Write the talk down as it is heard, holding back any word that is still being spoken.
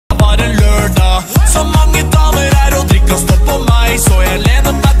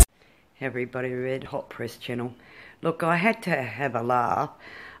everybody, Red Hot Press channel. Look, I had to have a laugh.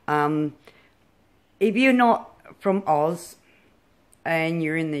 If you're not from Oz and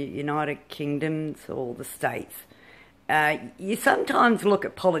you're in the United Kingdoms or the States, you sometimes look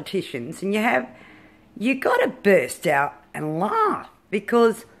at politicians and you got to burst out and laugh,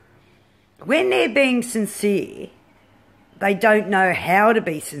 because when they're being sincere, they don't know how to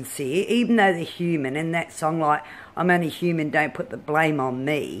be sincere, even though they're human. And that song, like, I'm only human, don't put the blame on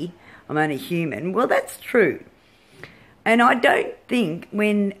me, I'm only human. Well, that's true. And I don't think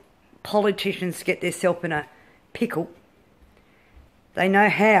when politicians get themselves in a pickle, they know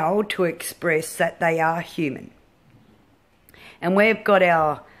how to express that they are human. And we've got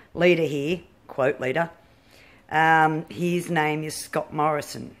our leader here, quote leader, his name is Scott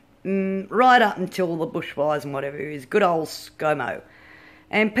Morrison. Right up until the bushfires and whatever, he was good old Scomo.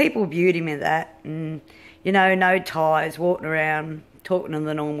 And people viewed him as that, and, you know, no ties, walking around, talking to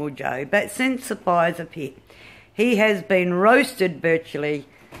the normal Joe. But since the fires have hit, he has been roasted virtually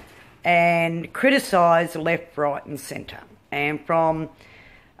and criticised left, right and centre. And from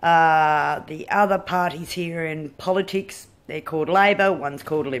the other parties here in politics, they're called Labor, one's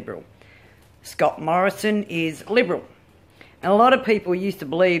called Liberal. Scott Morrison is Liberal. And a lot of people used to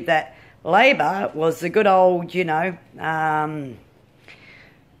believe that Labor was the good old, Union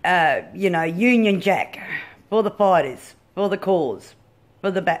Jack for the fighters, for the cause,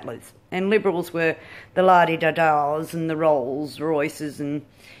 for the battlers. And Liberals were the la-di-da-das and the Rolls Royces and,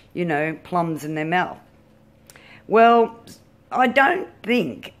 plums in their mouth. Well, I don't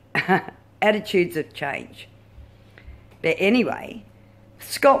think attitudes have changed. But anyway,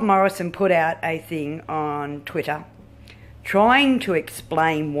 Scott Morrison put out a thing on Twitter trying to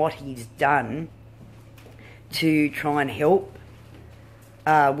explain what he's done to try and help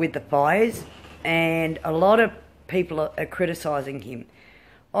with the fires, and a lot of people are criticising him.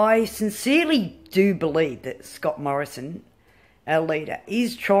 I sincerely do believe that Scott Morrison, our leader,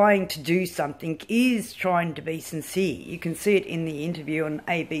 is trying to do something, is trying to be sincere. You can see it in the interview on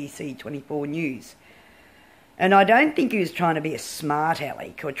ABC 24 News. And I don't think he was trying to be a smart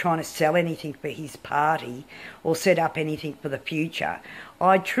aleck or trying to sell anything for his party or set up anything for the future.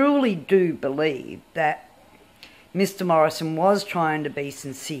 I truly do believe that Mr. Morrison was trying to be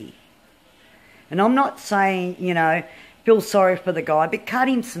sincere. And I'm not saying, feel sorry for the guy, but cut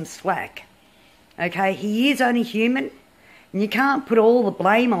him some slack. Okay, he is only human, and you can't put all the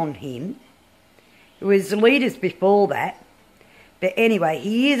blame on him. It was the leaders before that. But anyway,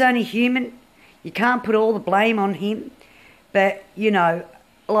 he is only human. You can't put all the blame on him. But,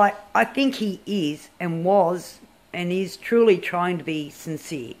 I think he is and was and is truly trying to be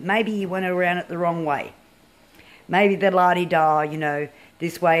sincere. Maybe he went around it the wrong way. Maybe the la-di-da,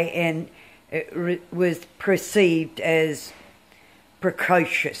 this way, and it was perceived as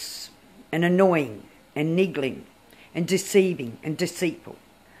precocious and annoying and niggling and deceiving and deceitful.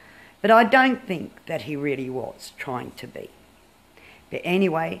 But I don't think that he really was trying to be. But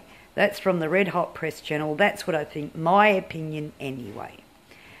anyway, that's from the Red Hot Press channel. That's what I think, my opinion anyway.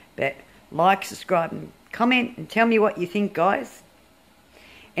 But like, subscribe and comment and tell me what you think, guys.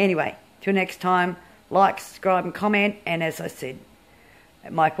 Anyway, till next time, like, subscribe and comment. And as I said,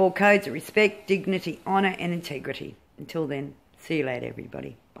 my 4 codes are respect, dignity, honour and integrity. Until then, see you later,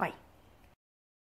 everybody.